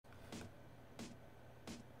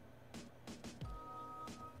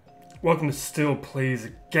Welcome to Still Plays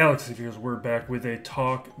Galaxy Viewers. We're back with a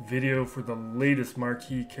talk video for the latest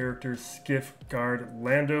Marquee characters, Skiff,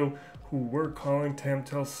 Lando, who we're calling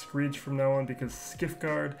Tamtel Skreej from now on because Skiff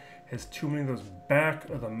has too many of those back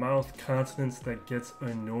of the mouth consonants that gets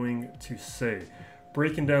annoying to say.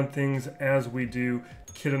 Breaking down things as we do,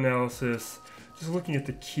 kit analysis, just looking at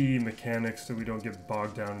the key mechanics so we don't get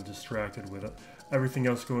bogged down and distracted with everything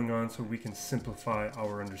else going on so we can simplify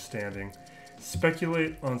our understanding.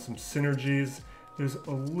 Speculate on some synergies. There's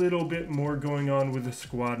a little bit more going on with the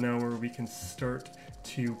squad now where we can start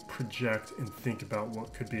to project and think about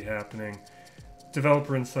what could be happening.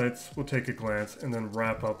 Developer insights, we'll take a glance, and then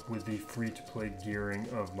wrap up with the free-to-play gearing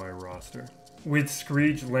of my roster. With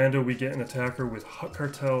Skreej, Lando, we get an attacker with Hut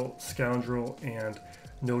Cartel, Scoundrel, and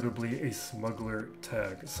notably a Smuggler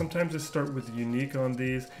tag. Sometimes I start with the unique on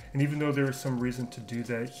these, and even though there is some reason to do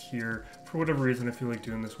that here, for whatever reason I feel like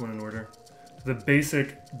doing this one in order. The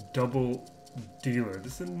basic double dealer.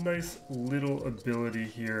 This is a nice little ability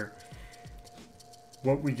here.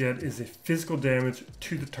 What we get is a physical damage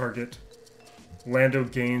to the target. Lando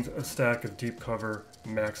gains a stack of deep cover,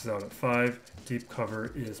 maxes out at 5. Deep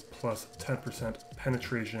cover is plus 10%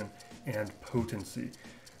 penetration and potency.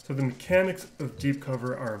 So the mechanics of deep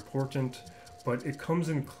cover are important, but it comes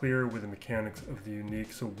in clear with the mechanics of the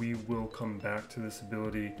unique, so we will come back to this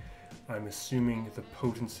ability. I'm assuming the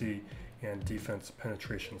potency and defense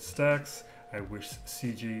penetration stacks. I wish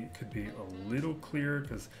CG could be a little clearer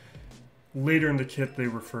because later in the kit they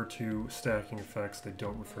refer to stacking effects. They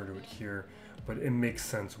don't refer to it here, but it makes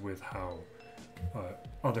sense with how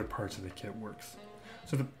other parts of the kit works.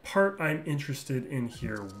 So the part I'm interested in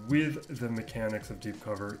here with the mechanics of deep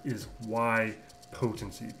cover is why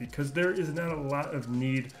potency, because there is not a lot of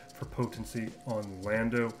need for potency on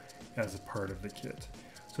Lando as a part of the kit.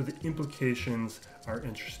 So the implications are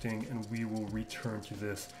interesting, and we will return to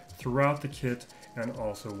this throughout the kit and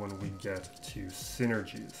also when we get to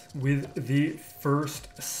synergies. With the first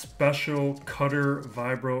special cutter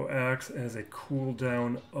vibro axe as a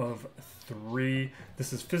cooldown of 3.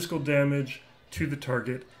 This is physical damage to the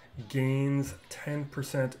target, gains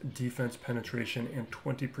 10% defense penetration and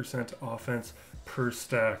 20% offense per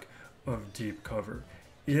stack of deep cover.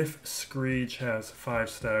 If Skreej has 5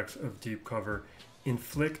 stacks of deep cover,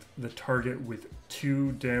 inflict the target with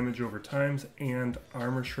 2 damage over times and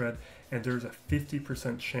armor shred, and there's a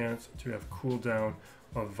 50% chance to have cooldown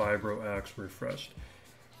of vibro axe refreshed.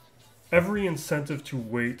 Every incentive to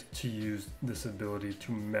wait to use this ability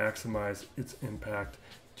to maximize its impact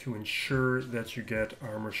to ensure that you get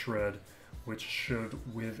armor shred, which should,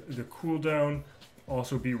 with the cooldown,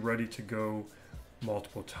 also be ready to go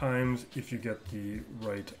multiple times if you get the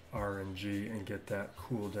right RNG and get that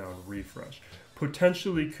cooldown refresh.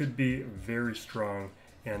 Potentially could be very strong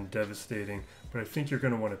and devastating, but I think you're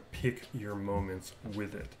going to want to pick your moments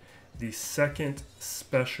with it. The second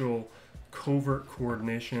special covert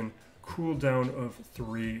coordination cooldown of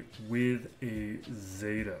 3 with a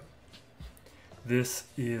Zeta. This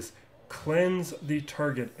is cleanse the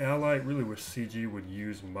target ally. Really wish CG would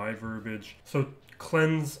use my verbiage. So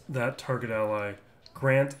cleanse that target ally,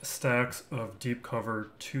 grant stacks of deep cover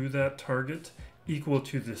to that target equal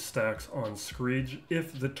to the stacks on Skreej.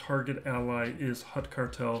 If the target ally is Hut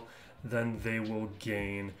Cartel, then they will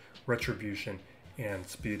gain retribution and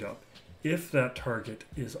speed up. If that target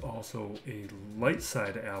is also a light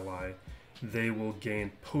side ally, they will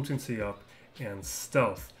gain potency up and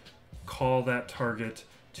stealth. Call that target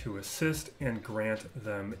to assist and grant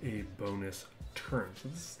them a bonus turn. So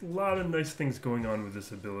there's a lot of nice things going on with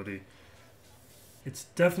this ability. It's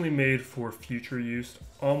definitely made for future use,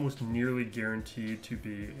 almost nearly guaranteed to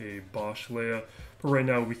be a Bosch Leia, but right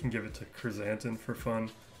now we can give it to Krrsantan for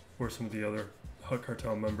fun, or some of the other Hut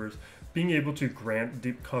Cartel members. Being able to grant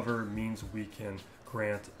deep cover means we can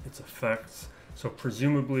grant its effects, so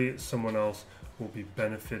presumably someone else will be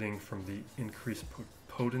benefiting from the increased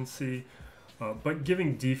potency, but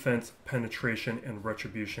giving defense, penetration, and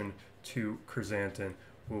retribution to Krrsantan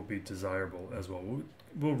will be desirable as well.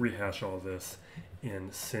 We'll rehash all this in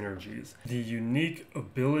synergies. The unique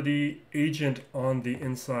ability agent on the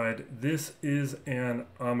inside. This is an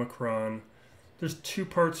Omicron. There's 2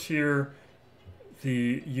 parts here,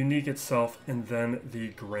 the unique itself and then the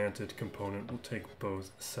granted component. We'll take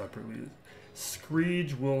both separately.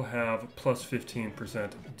 Skreej will have plus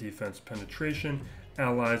 15% defense penetration.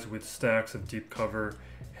 Allies with stacks of deep cover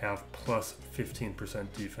have plus 15%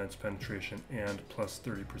 defense penetration and plus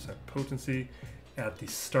 30% potency. At the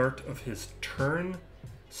start of his turn,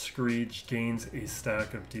 Skreej gains a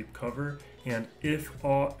stack of deep cover, and if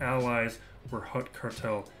all allies were Hut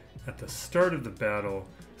Cartel, At the start of the battle,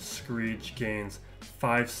 Skreej gains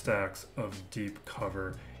 5 stacks of deep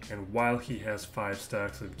cover, and while he has 5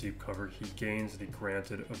 stacks of deep cover, he gains the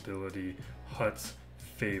granted ability Hut's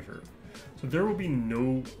Favor. So there will be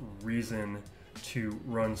no reason to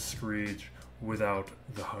run Skreej without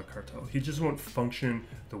the Hut Cartel. He just won't function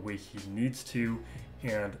the way he needs to,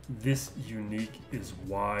 and this unique is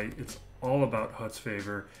why it's all about Hut's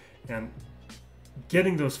Favor. And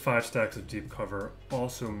getting those 5 stacks of deep cover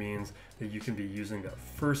also means that you can be using that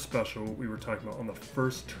first special we were talking about on the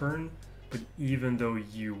first turn, but even though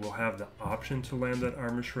you will have the option to land that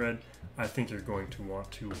armor shred, I think you're going to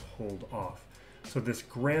want to hold off. So this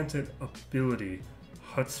granted ability,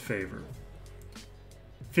 Hut's Favor,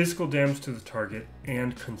 physical damage to the target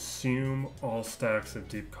and consume all stacks of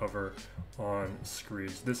deep cover on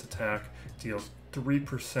Skreej. This attack deals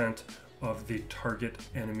 3% of the target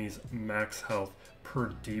enemy's max health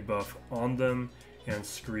per debuff on them, and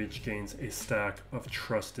Skreej gains a stack of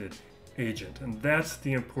Trusted Agent. And that's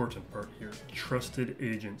the important part here, Trusted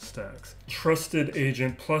Agent stacks. Trusted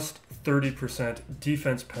Agent plus 30%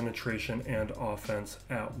 defense penetration and offense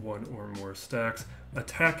at 1 or more stacks.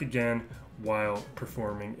 Attack again while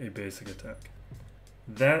performing a basic attack.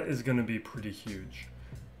 That is going to be pretty huge.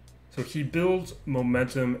 So he builds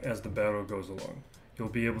momentum as the battle goes along. You'll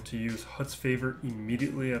be able to use Hut's Favor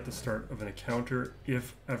immediately at the start of an encounter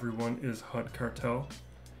if everyone is Hut Cartel.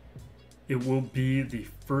 It will be the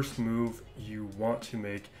first move you want to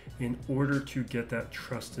make in order to get that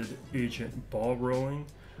Trusted Agent ball rolling,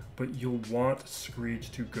 but you'll want Skreej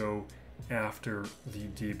to go after the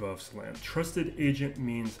debuffs land. Trusted Agent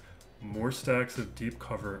means more stacks of deep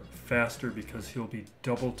cover faster because he'll be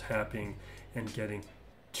double tapping and getting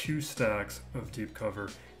 2 stacks of deep cover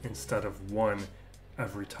instead of 1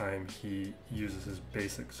 every time he uses his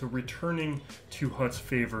basic. So returning to Hut's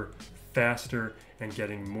Favor faster and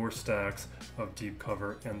getting more stacks of deep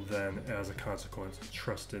cover, and then as a consequence,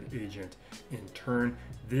 Trusted Agent in turn.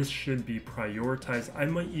 This should be prioritized. I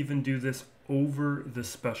might even do this over the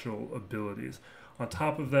special abilities. On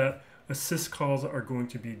top of that, assist calls are going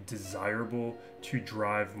to be desirable to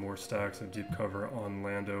drive more stacks of deep cover on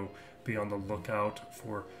Lando. Be on the lookout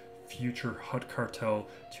for future Hut Cartel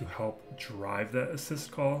to help drive that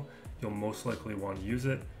assist call. You'll most likely want to use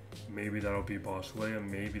it. Maybe that'll be Boss Leia,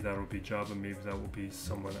 maybe that'll be Jabba, maybe that will be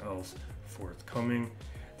someone else forthcoming.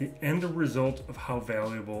 The end result of how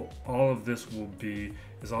valuable all of this will be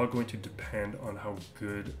is all going to depend on how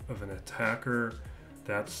good of an attacker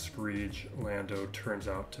that Skreej Lando turns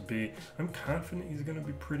out to be. I'm confident he's going to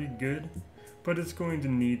be pretty good, but it's going to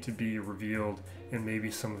need to be revealed, and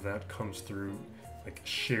maybe some of that comes through like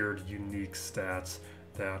shared unique stats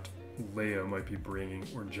that Leia might be bringing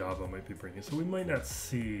or Jabba might be bringing. So we might not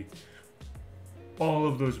see all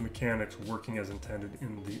of those mechanics working as intended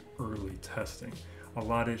in the early testing. A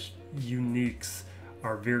lot of uniques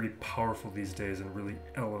are very powerful these days and really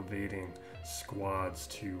elevating squads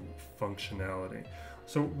to functionality.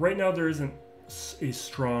 So right now there isn't a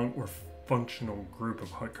strong or functional group of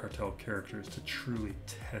Hut Cartel characters to truly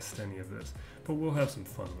test any of this, but we'll have some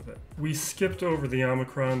fun with it. We skipped over the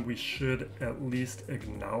Omicron. We should at least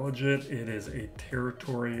acknowledge it. It is a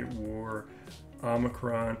territory war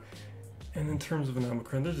Omicron, and in terms of an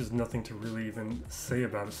Omicron, there's just nothing to really even say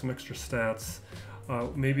about it. Some extra stats.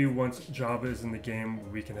 Maybe once Jabba is in the game,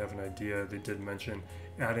 we can have an idea. They did mention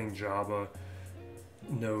adding Jabba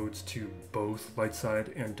nodes to both light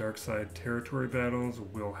side and dark side territory battles.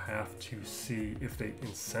 We'll have to see if they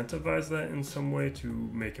incentivize that in some way to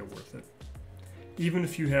make it worth it. Even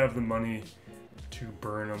if you have the money to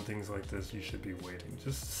burn on things like this, you should be waiting.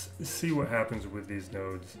 Just see what happens with these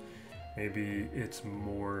nodes. Maybe it's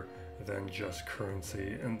more than just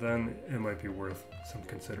currency, and then it might be worth some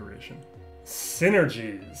consideration.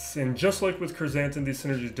 Synergies. And just like with Chrysanthemum, these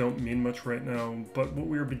synergies don't mean much right now, but what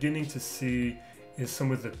we are beginning to see is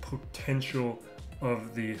some of the potential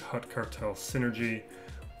of the Hut Cartel synergy,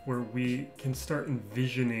 where we can start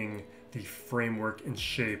envisioning the framework and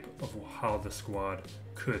shape of how the squad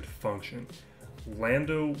could function.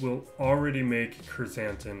 Lando will already make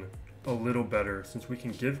Chrysanthemum a little better, since we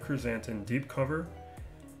can give Chrysanthemum deep cover,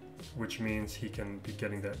 which means he can be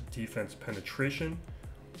getting that defense penetration,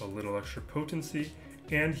 a little extra potency,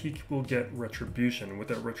 and he will get retribution. And what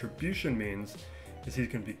that retribution means is he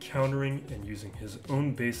can be countering and using his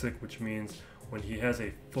own basic, which means when he has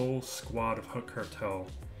a full squad of Hut Cartel,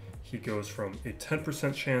 he goes from a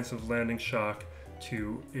 10% chance of landing shock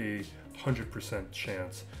to a 100%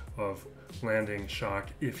 chance of landing shock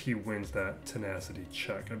if he wins that tenacity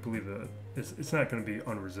check. I believe that it's not going to be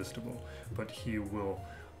unresistible, but he will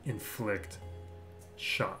inflict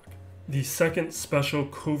shock. The second special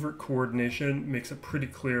covert coordination makes it pretty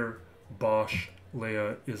clear Bosch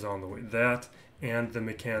Leia is on the way. That and the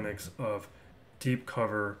mechanics of deep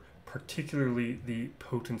cover, particularly the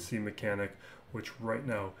potency mechanic, which right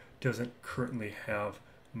now doesn't currently have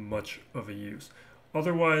much of a use.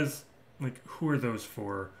 Otherwise, like, who are those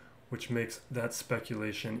for? Which makes that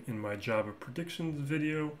speculation in my Jabba predictions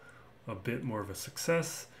video a bit more of a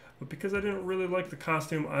success. But because I didn't really like the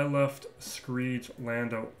costume, I left Skreej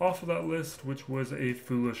Lando off of that list, which was a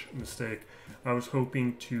foolish mistake. I was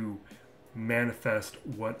hoping to manifest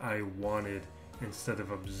what I wanted instead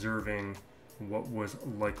of observing what was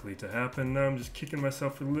likely to happen. Now I'm just kicking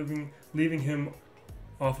myself for leaving him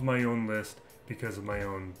off of my own list because of my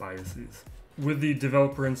own biases. With the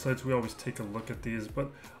developer insights, we always take a look at these,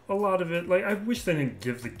 but a lot of it, like, I wish they didn't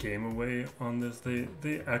give the game away on this. They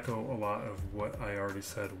echo a lot of what I already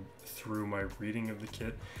said through my reading of the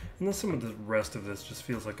kit. And then some of the rest of this just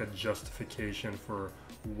feels like a justification for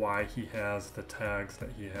why he has the tags that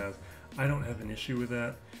he has. I don't have an issue with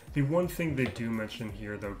that. The one thing they do mention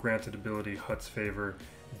here, though, granted ability, Hutt's favor,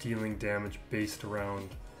 dealing damage based around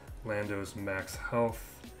Lando's max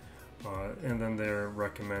health, and then they're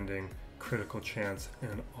recommending critical chance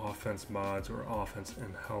and offense mods or offense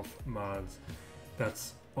and health mods.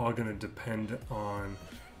 That's all going to depend on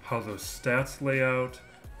how those stats lay out.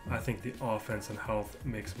 I think the offense and health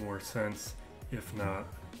makes more sense, if not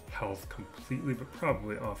health completely, but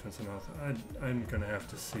probably offense and health. I'm going to have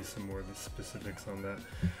to see some more of the specifics on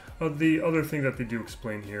that. The other thing that they do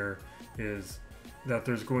explain here is that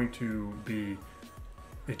there's going to be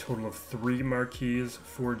a total of 3 marquees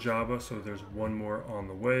for Jabba, so there's one more on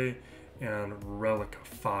the way, and Relic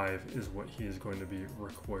 5 is what he is going to be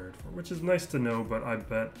required for, which is nice to know, but I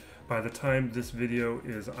bet by the time this video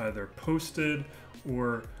is either posted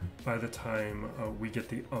or by the time we get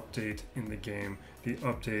the update in the game, the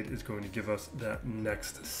update is going to give us that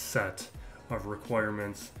next set of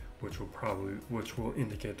requirements, which will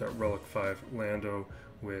indicate that Relic 5 Lando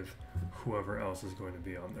with whoever else is going to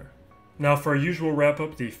be on there. Now for our usual wrap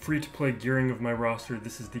up, the free-to-play gearing of my roster.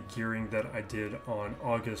 This is the gearing that I did on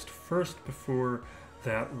August 1st before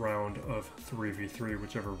that round of 3v3,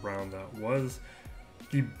 whichever round that was.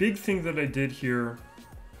 The big thing that I did here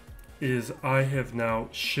is I have now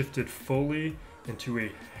shifted fully into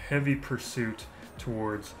a heavy pursuit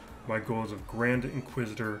towards my goals of Grand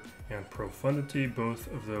Inquisitor and Profundity,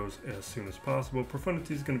 both of those as soon as possible.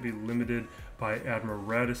 Profundity is going to be limited by Admiral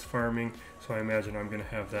Radis farming, so I imagine I'm going to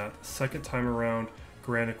have that second time around.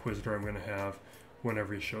 Grand Inquisitor I'm going to have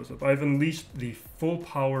whenever he shows up. I've unleashed the full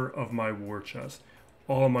power of my war chest.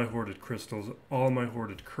 All my hoarded crystals, all my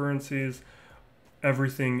hoarded currencies,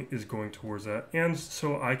 everything is going towards that. And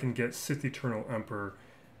so I can get Sith Eternal Emperor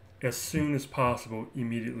as soon as possible,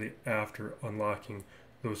 immediately after unlocking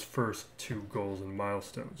those first 2 goals and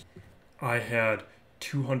milestones. I had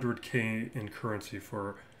 200k in currency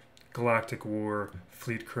for Galactic War,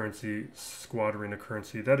 Fleet currency, Squad Arena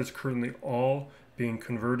currency. That is currently all being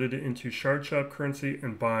converted into Shard Shop currency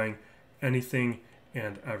and buying anything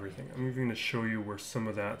and everything. I'm even going to show you where some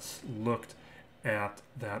of that's looked at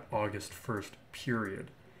that August 1st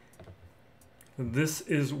period. This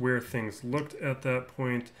is where things looked at that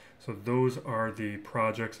point. So those are the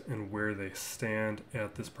projects and where they stand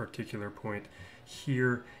at this particular point.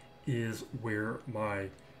 Here is where my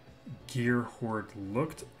gear hoard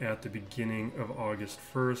looked at the beginning of August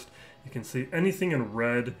 1st. You can see anything in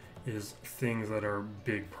red is things that are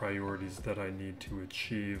big priorities that I need to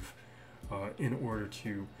achieve in order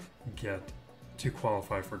to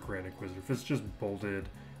qualify for Grand Inquisitor. If it's just bolded,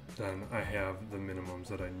 then I have the minimums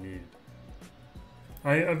that I need.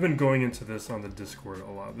 I've been going into this on the Discord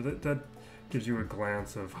a lot, but that gives you a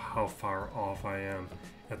glance of how far off I am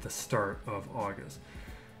at the start of August.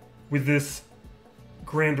 With this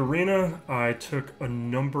Grand Arena, I took a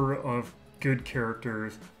number of good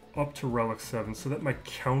characters up to Relic 7 so that my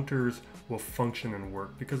counters will function and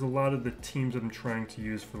work, because a lot of the teams that I'm trying to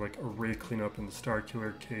use for like array cleanup in the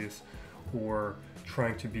Starkiller case, or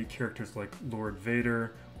trying to beat characters like Lord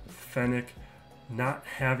Vader, Fennec, not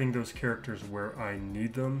having those characters where I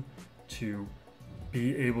need them to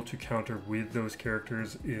be able to counter with those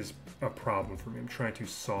characters is a problem for me. I'm trying to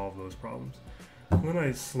solve those problems. And then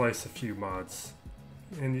I slice a few mods,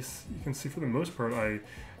 and you can see for the most part I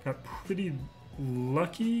got pretty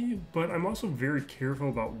lucky, but I'm also very careful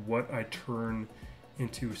about what I turn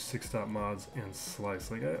into 6-dot mods and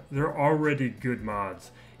slice. Like, they're already good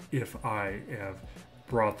mods if I have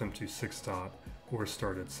brought them to 6-dot or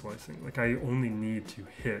started slicing. Like, I only need to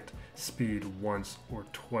hit speed once or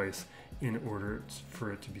twice in order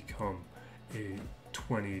for it to become a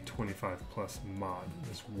 20, 25 plus mod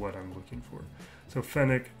is what I'm looking for. So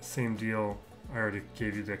Fennec, same deal. I already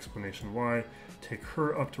gave you the explanation why. Take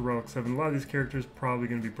her up to Relic 7. A lot of these characters probably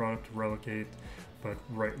going to be brought up to Relic 8, but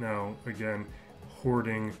right now, again,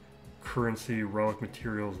 hoarding currency, relic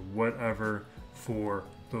materials, whatever for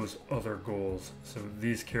those other goals. So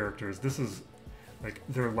these characters, this is like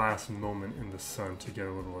their last moment in the sun to get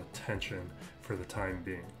a little attention for the time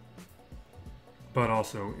being. But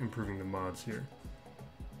also improving the mods here.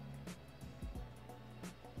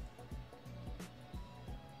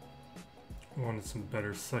 Wanted some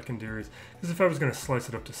better secondaries, because if I was going to slice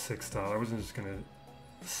it up to 6 dot, I wasn't just going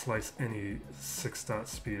to slice any 6 dot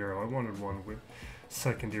speed arrow. I wanted one with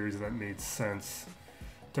secondaries that made sense.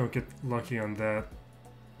 Don't get lucky on that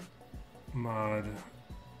mod.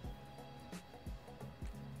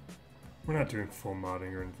 We're not doing full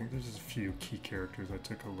modding or anything. There's just a few key characters I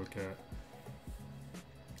took a look at.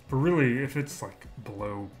 But really, if it's like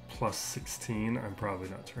below plus 16, I'm probably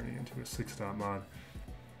not turning into a 6 dot mod.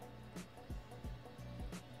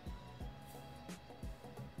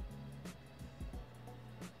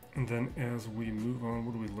 And then as we move on,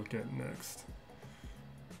 what do we look at next?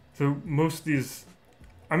 So most of these,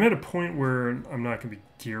 I'm at a point where I'm not going to be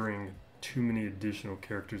gearing too many additional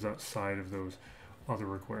characters outside of those other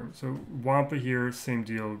requirements. So Wampa here, same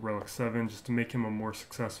deal, Relic 7, just to make him a more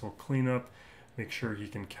successful cleanup. Make sure he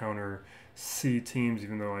can counter C teams,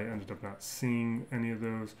 even though I ended up not seeing any of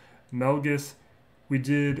those. Melgus, we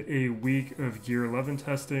did a week of Gear 11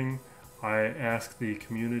 testing. I asked the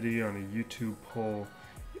community on a YouTube poll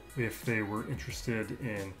if they were interested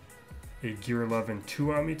in a Gear 11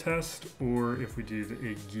 2-Ami test, or if we did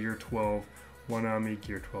a Gear 12 1-Ami,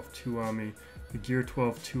 Gear 12 2-Ami. The Gear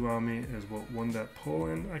 12 2-Ami is what won that poll,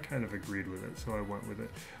 and I kind of agreed with it, so I went with it.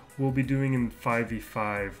 We'll be doing in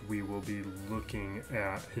 5v5, we will be looking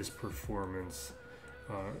at his performance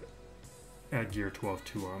at Gear 12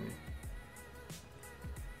 2-Ami.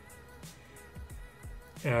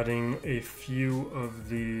 Adding a few of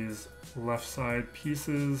these left side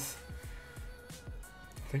pieces.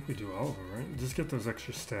 I think we do all of them, right? Just get those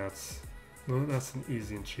extra stats. Well, that's an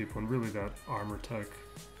easy and cheap one. Really, that armor tech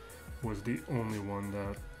was the only one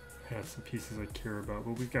that had some pieces I care about,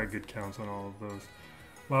 but we've got good counts on all of those.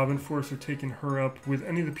 Lob Enforcer, taking her up with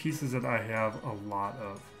any of the pieces that I have a lot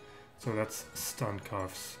of. So that's stun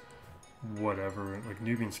cuffs, whatever. Like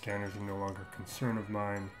Nubian scanners are no longer a concern of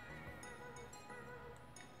mine.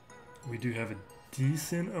 We do have a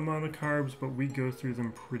decent amount of carbs, but we go through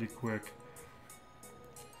them pretty quick.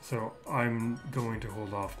 So I'm going to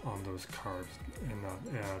hold off on those carbs and not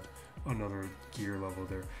add another gear level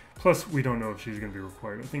there. Plus, we don't know if she's going to be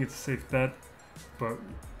required. I think it's a safe bet, but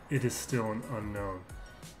it is still an unknown.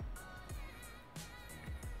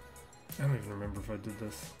 I don't even remember if I did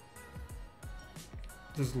this.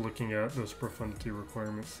 Just looking at those profundity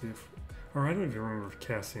requirements, see if... Or I don't even remember if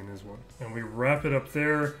Cassian is one. And we wrap it up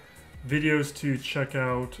there. Videos to check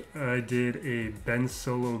out. I did a Ben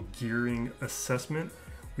Solo gearing assessment.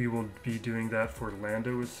 We will be doing that for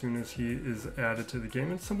Lando as soon as he is added to the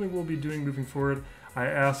game. It's something we'll be doing moving forward. I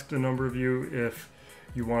asked a number of you if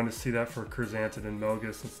you want to see that for Curzantin and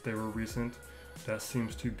Melgus since they were recent. That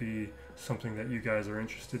seems to be something that you guys are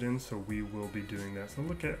interested in, so we will be doing that. So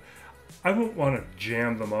look at, I won't want to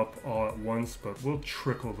jam them up all at once, but we'll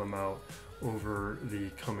trickle them out over the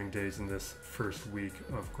coming days in this first week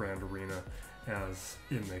of Grand Arena as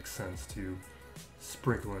it makes sense to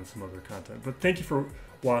sprinkle in some other content. But thank you for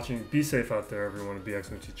watching. Be safe out there, everyone, and be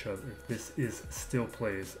excellent to each other. This is Still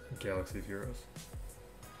Plays Galaxy of Heroes.